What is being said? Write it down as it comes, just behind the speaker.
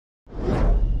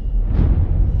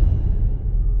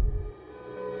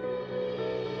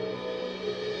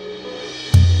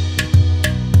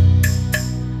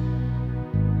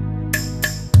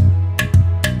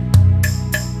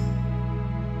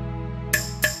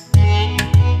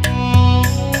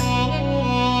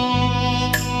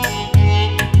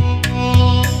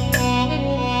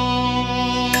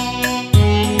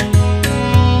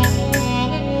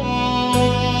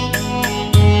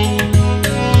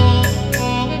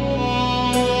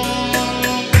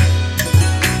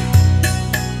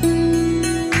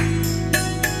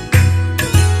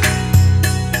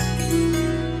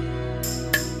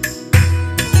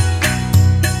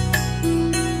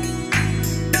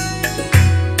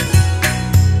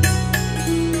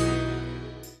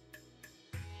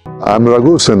I'm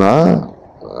Raghu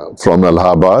Sinha from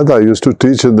Allahabad. I used to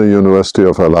teach in the University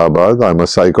of Allahabad. I'm a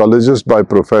psychologist by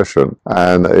profession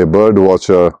and a bird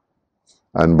watcher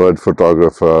and bird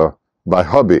photographer by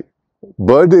hobby.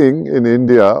 Birding in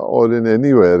India or in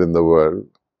anywhere in the world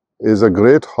is a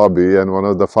great hobby and one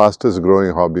of the fastest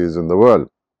growing hobbies in the world.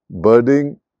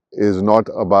 Birding is not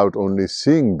about only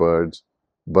seeing birds,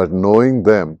 but knowing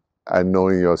them and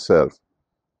knowing yourself.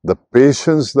 The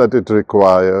patience that it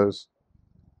requires,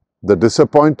 the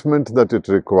disappointment that it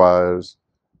requires,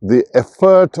 the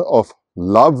effort of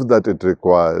love that it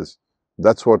requires,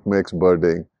 that's what makes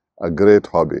birding a great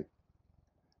hobby.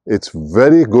 It's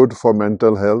very good for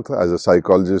mental health. As a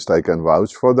psychologist, I can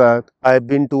vouch for that. I've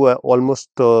been to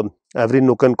almost every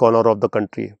nook and corner of the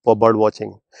country for bird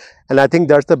watching, and I think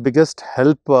that's the biggest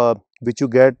help which you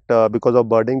get because of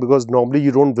birding, because normally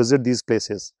you don't visit these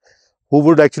places. Who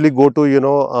would actually go to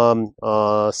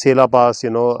Sela Pass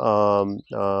in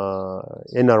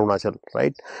Arunachal,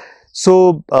 right?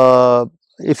 So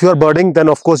if you are birding, then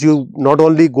of course you not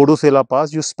only go to Sela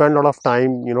Pass, you spend a lot of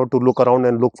time to look around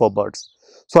and look for birds.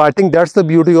 So I think that's the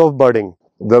beauty of birding.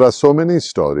 There are so many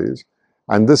stories,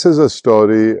 and this is a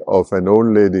story of an old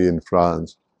lady in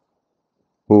France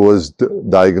who was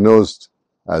diagnosed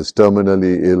as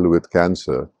terminally ill with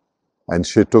cancer, and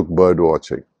she took bird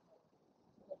watching.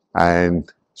 And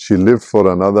she lived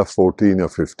for another 14 or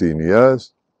 15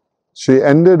 years. She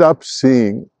ended up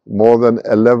seeing more than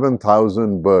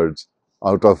 11,000 birds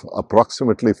out of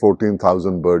approximately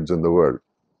 14,000 birds in the world.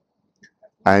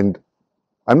 And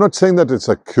I'm not saying that it's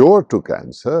a cure to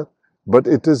cancer, but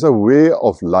it is a way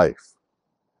of life.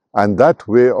 And that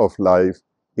way of life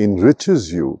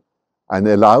enriches you and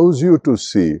allows you to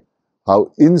see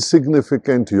how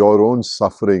insignificant your own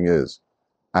suffering is,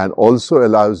 and also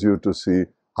allows you to see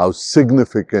how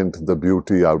significant the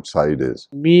beauty outside is.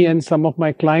 Me and some of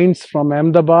my clients from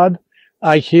Ahmedabad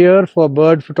are here for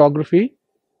bird photography.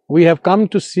 We have come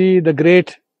to see the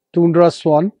great tundra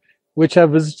swan, which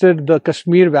have visited the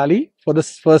Kashmir Valley for the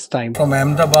first time. From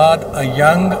Ahmedabad, a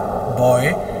young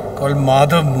boy called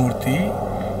Madhav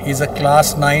Murthy. He's a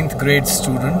class 9th grade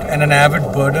student and an avid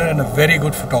birder and a very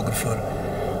good photographer.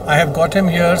 I have got him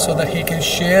here so that he can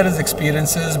share his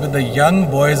experiences with the young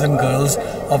boys and girls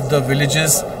of the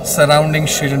villages surrounding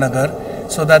Srinagar,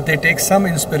 so that they take some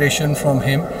inspiration from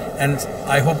him, and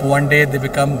I hope one day they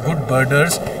become good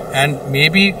birders, and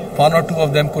maybe one or two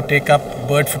of them could take up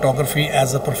bird photography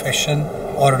as a profession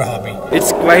or a hobby.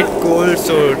 It's quite cold,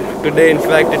 so today in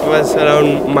fact it was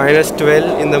around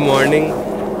 -12 in the morning,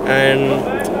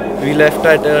 and we left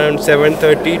at around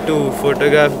 7:30 to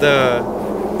photograph the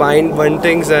pine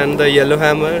buntings and the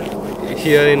yellowhammer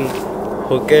here in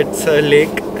Phuket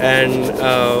Lake, and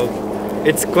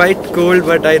it's quite cold,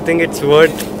 but I think it's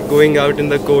worth going out in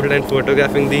the cold and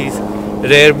photographing these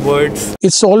rare birds.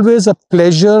 It's always a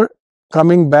pleasure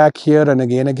coming back here and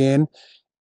again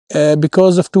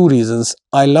because of two reasons.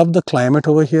 I love the climate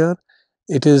over here.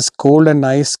 It is cold and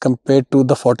nice compared to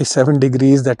the 47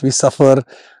 degrees that we suffer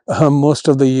most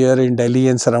of the year in Delhi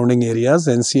and surrounding areas,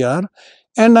 NCR.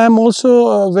 And I'm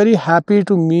also very happy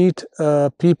to meet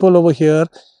people over here.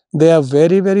 They are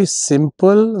very, very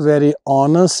simple, very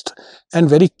honest, and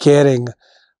very caring.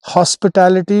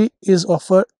 Hospitality is of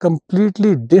a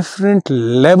completely different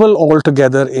level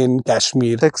altogether in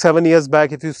Kashmir. 6-7 years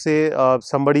back, if you say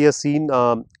somebody has seen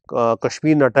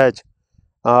Kashmir Nataj,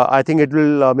 I think it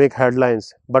will make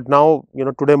headlines. But now,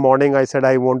 today morning I said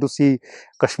I want to see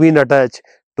Kashmir Nataj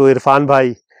to Irfan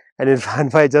Bhai. And Irfan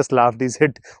Bhai just laughed. He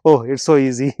said, "Oh, it's so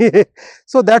easy."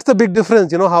 So that's the big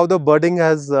difference, how the birding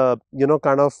has,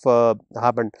 kind of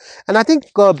happened. And I think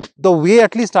the way,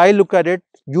 at least I look at it,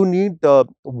 you need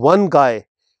one guy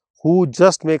who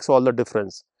just makes all the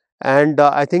difference. And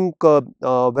I think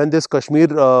when this Kashmir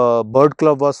Bird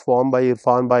Club was formed by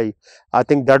Irfan Bhai, I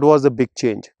think that was a big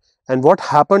change. And what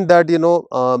happened that,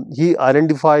 he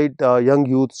identified young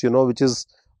youths, which is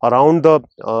around the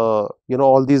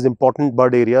all these important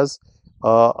bird areas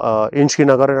in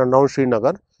Srinagar and around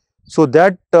Srinagar. So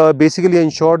that basically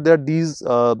ensured that these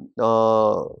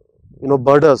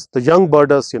birders, the young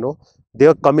birders, they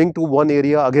are coming to one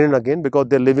area again and again because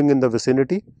they are living in the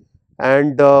vicinity,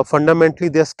 and fundamentally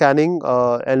they are scanning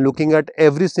and looking at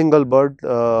every single bird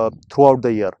throughout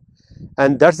the year.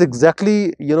 And that's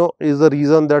exactly is the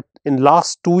reason that in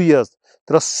last 2 years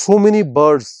there are so many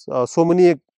birds, so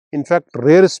many in fact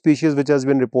rare species which has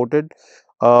been reported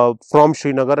from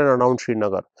Srinagar and around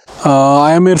Srinagar.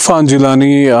 I am Irfan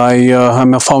Jilani. I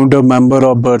am a founder member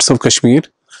of Birds of Kashmir.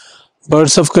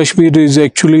 Birds of Kashmir is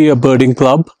actually a birding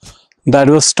club That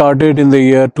was started in the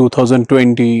year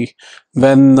 2020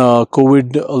 when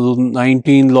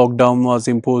COVID-19 lockdown was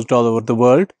imposed all over the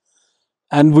world.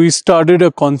 And we started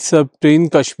a concept in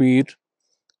Kashmir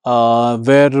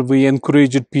where we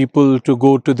encouraged people to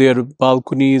go to their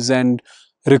balconies and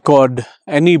record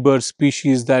any bird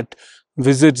species that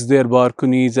visits their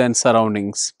balconies and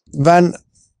surroundings. When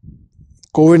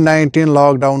COVID-19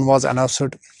 lockdown was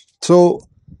announced, so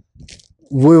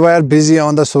we were busy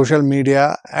on the social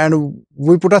media and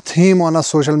we put a theme on a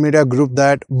social media group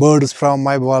that birds from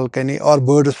my balcony or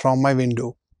birds from my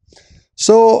window.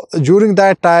 So during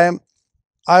that time,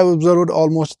 I observed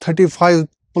almost 35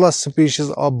 plus species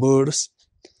of bird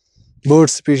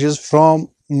species from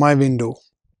my window.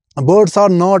 Birds are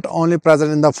not only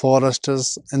present in the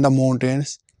forests, in the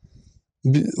mountains.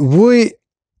 We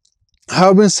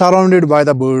have been surrounded by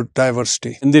the bird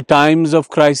diversity. In the times of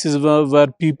crisis where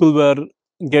people were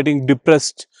getting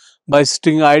depressed by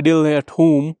sitting idle at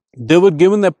home, they were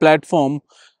given a platform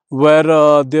where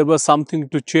there was something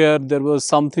to cheer, there was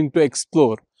something to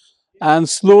explore. And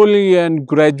slowly and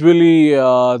gradually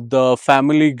the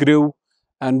family grew,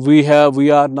 and we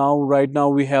are now, right now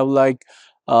we have like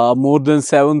more than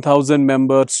 7,000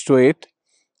 members to it,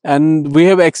 and we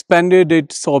have expanded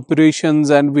its operations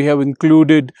and we have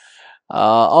included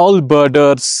all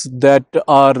birders that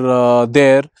are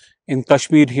there in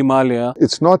Kashmir, Himalaya.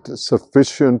 It's not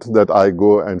sufficient that I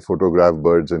go and photograph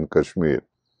birds in Kashmir,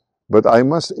 but I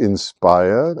must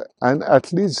inspire and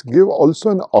at least give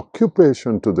also an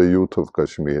occupation to the youth of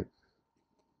Kashmir.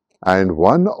 And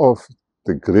one of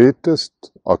the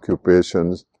greatest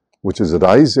occupations which is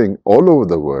rising all over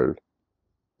the world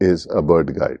is a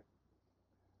bird guide.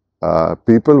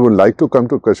 People would like to come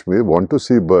to Kashmir, want to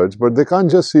see birds, but they can't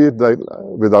just see it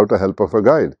without the help of a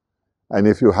guide. And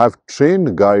if you have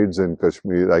trained guides in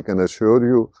Kashmir, I can assure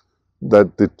you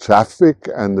that the traffic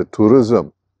and the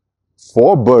tourism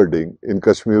for birding in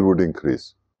Kashmir would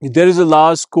increase. There is a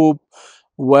large scope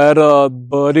where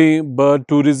bird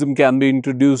tourism can be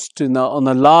introduced on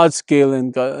a large scale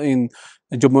in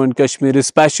Jammu and Kashmir.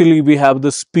 Especially, we have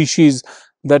the species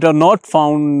that are not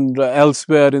found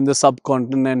elsewhere in the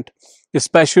subcontinent,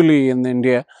 especially in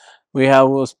India. We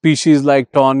have species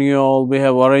like tawny-owl, we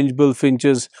have orange bill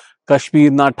finches, Kashmir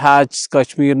nuthatch,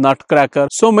 Kashmir nutcracker,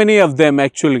 so many of them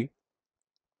actually.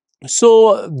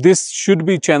 So this should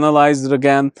be channelized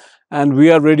again, and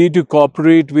we are ready to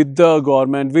cooperate with the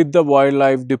government, with the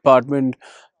wildlife department,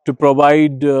 to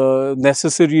provide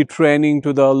necessary training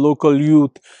to the local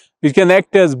youth. We can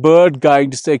act as bird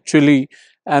guides actually,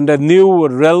 and a new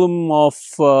realm of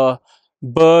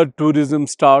bird tourism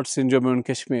starts in Jammu and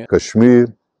Kashmir.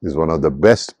 Kashmir is one of the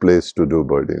best places to do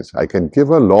birding. I can give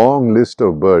a long list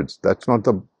of birds. That's not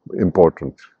the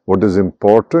important. What is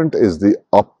important is the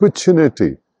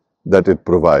opportunity that it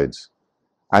provides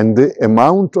and the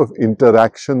amount of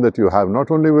interaction that you have, not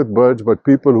only with birds, but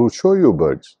people who show you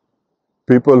birds,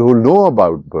 people who know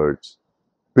about birds,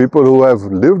 people who have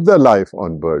lived their life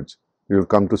on birds. You'll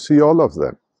come to see all of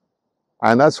them.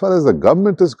 And as far as the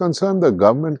government is concerned, the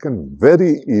government can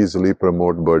very easily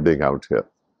promote birding out here.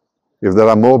 If there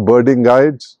are more birding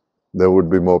guides, there would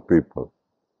be more people.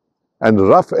 And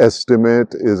rough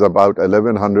estimate is about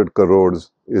 1100 crores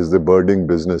is the birding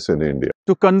business in India.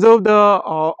 To conserve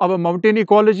our mountain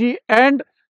ecology and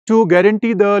to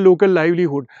guarantee the local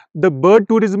livelihood, the bird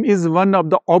tourism is one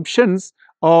of the options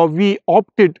we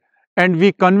opted, and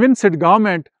we convinced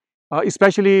government,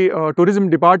 especially tourism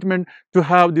department, to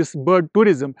have this bird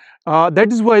tourism.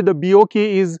 That is why the BOK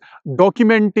is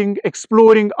documenting,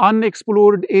 exploring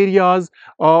unexplored areas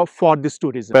for this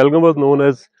tourism. Pahalgam was known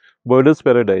as Birders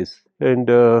Paradise, and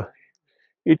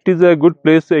it is a good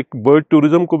place. एक bird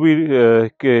tourism को भी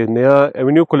के नया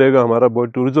Avenue खुलेगा हमारा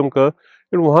bird tourism का,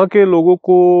 और वहाँ के लोगों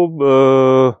को,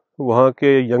 वहाँ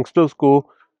के यंगस्टर्स को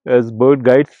एज बर्ड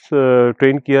गाइड्स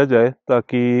ट्रेन किया जाए,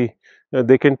 ताकि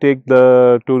they can take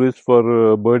the tourists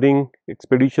for birding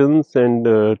expeditions and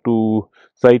to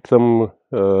sight some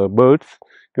birds.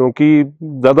 क्योंकि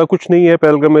ज़्यादा कुछ नहीं है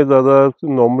पहलगाम में, ज़्यादा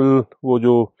नॉर्मल वो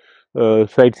जो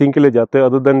साइट सीइंग के लिए जाते हैं,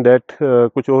 अदर देन दैट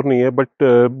कुछ और नहीं है, but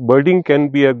birding can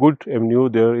be a good avenue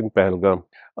there in Pahalgam.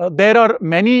 There are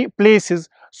many places,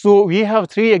 so we have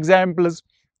 3 examples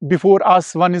before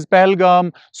us. One is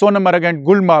Pahalgam, Sonamarg and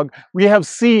Gulmarg. We have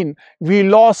seen we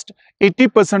lost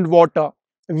 80% water,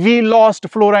 we lost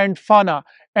flora and fauna,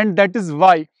 and that is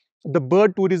why the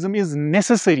bird tourism is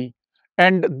necessary.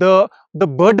 And the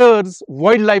birders,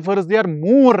 wildlifers, they are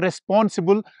more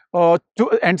responsible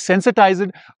and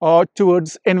sensitized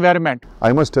towards environment.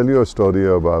 I must tell you a story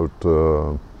about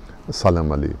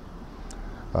Salam Ali.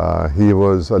 He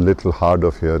was a little hard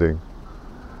of hearing,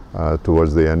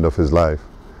 towards the end of his life,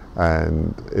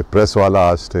 and a press wala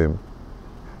asked him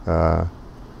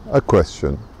a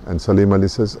question, and Salim Ali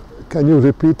says, "Can you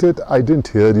repeat it? I didn't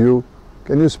hear you.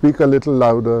 Can you speak a little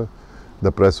louder?"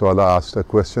 The press wala asked a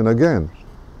question again,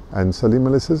 and Salim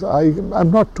Ali says,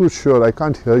 I'm not too sure, I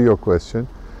can't hear your question.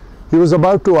 He was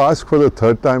about to ask for the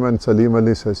third time, and Salim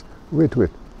Ali says, wait,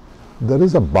 there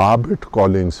is a barbet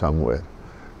calling somewhere.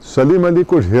 Salim Ali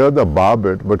could hear the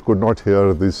barbet but could not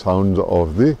hear the sounds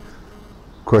of the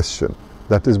question.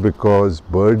 That is because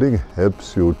birding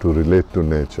helps you to relate to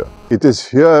nature. It is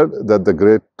here that the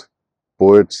great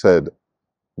poet said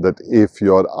that if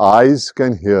your eyes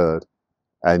can hear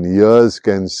and ears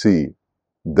can see,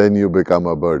 then you become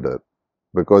a birder.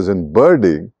 Because in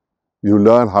birding, you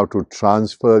learn how to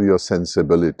transfer your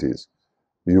sensibilities.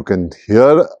 You can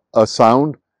hear a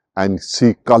sound and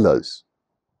see colors.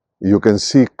 You can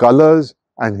see colors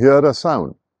and hear a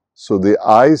sound. So the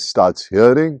eyes starts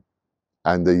hearing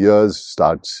and the ears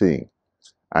start seeing.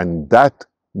 And that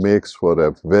makes for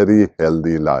a very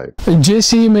healthy life.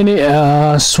 जैसे ही मैंने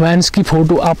स्वैन्स की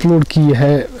photo upload की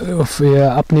है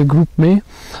अपने group में,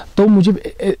 तो मुझे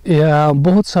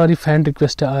बहुत सारी फ़ैन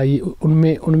रिक्वेस्ट आई।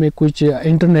 उनमें कुछ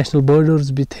इंटरनेशनल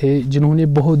बर्डर्स भी थे जिन्होंने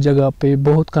बहुत जगह पे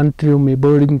बहुत कंट्रियों में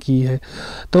बर्डिंग की है।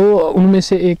 तो उनमें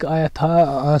से एक आया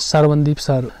था सरवनदीप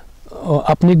सर,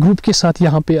 अपने ग्रुप के साथ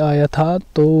यहाँ पे आया था।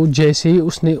 तो जैसे ही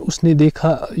उसने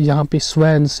देखा यहाँ पे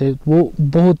स्वैन से, वो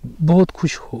बहुत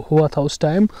खुश हुआ था उस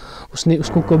टाइम। उसने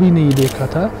उसको कभी नहीं देखा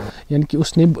था, यानी कि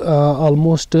उसने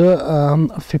ऑलमोस्ट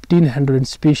 1500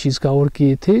 स्पीशीज कवर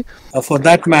किए थे। For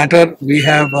that matter, we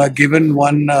have given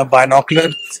one binocular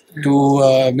to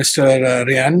Mr.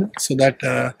 Ryan, so that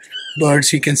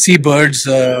he can see birds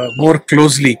more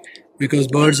closely, because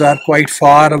birds are quite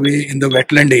far away in the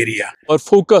wetland area. Our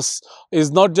focus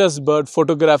is not just bird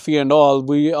photography and all.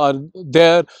 We are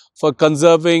there for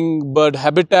conserving bird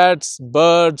habitats,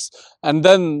 birds, and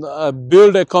then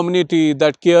build a community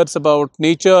that cares about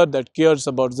nature, that cares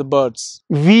about the birds.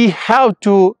 We have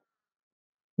to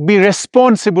be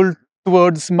responsible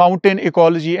towards mountain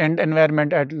ecology and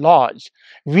environment at large.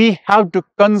 We have to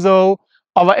conserve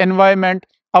our environment,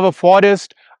 our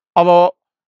forest, our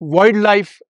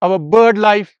wildlife, our bird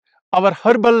life, our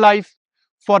herbal life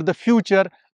for the future,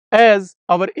 as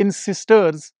our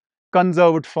ancestors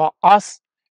conserved for us,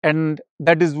 and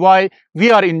that is why we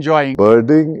are enjoying.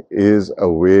 Birding is a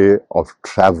way of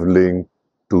traveling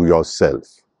to yourself.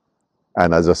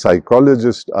 And as a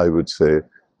psychologist, I would say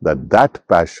that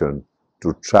passion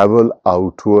to travel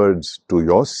outwards to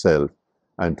yourself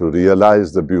and to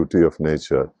realize the beauty of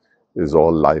nature is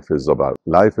all life is about.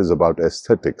 Life is about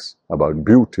aesthetics, about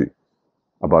beauty,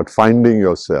 about finding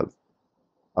yourself,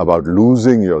 about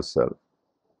losing yourself,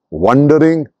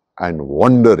 wondering and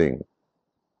wandering.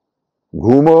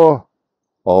 घूमो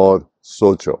और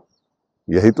सोचो,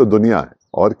 यही तो दुनिया है,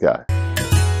 और क्या है।